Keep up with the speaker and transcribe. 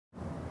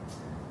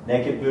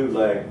Naked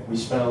bootleg. We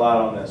spent a lot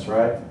on this,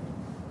 right?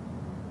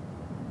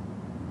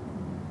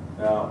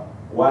 Now,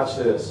 watch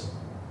this.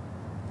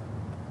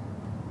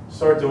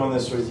 Start doing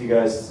this with you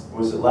guys.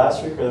 Was it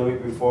last week or the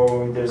week before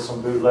when we did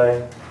some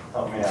bootleg?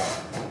 Help me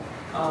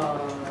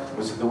out.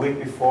 Was it the week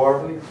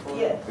before?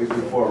 Yeah. Week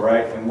before,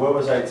 right? And what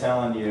was I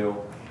telling you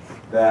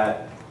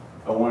that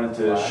I wanted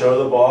to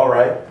show the ball,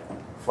 right?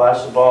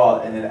 Flash the ball,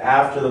 and then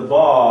after the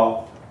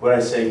ball, what I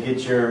say,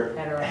 get your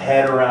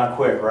head around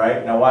quick,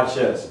 right? Now watch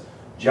this.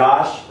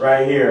 Josh,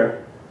 right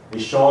here,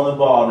 is showing the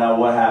ball. Now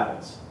what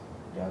happens?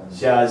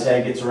 See how his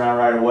head gets around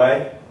right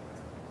away?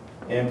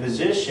 In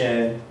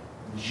position,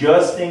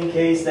 just in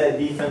case that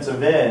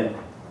defensive end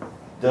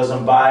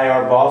doesn't buy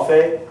our ball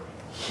fake,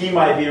 he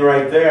might be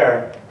right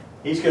there.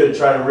 He's going to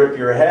try to rip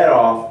your head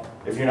off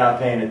if you're not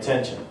paying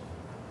attention.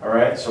 All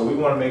right? So we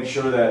want to make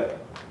sure that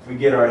we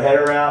get our head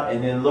around,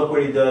 and then look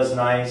what he does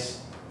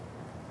nice.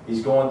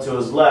 He's going to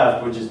his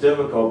left, which is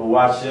difficult, but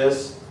watch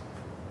this.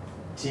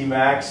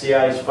 T-Mac, see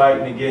how he's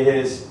fighting to get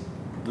his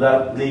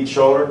left lead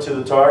shoulder to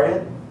the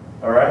target?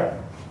 All right?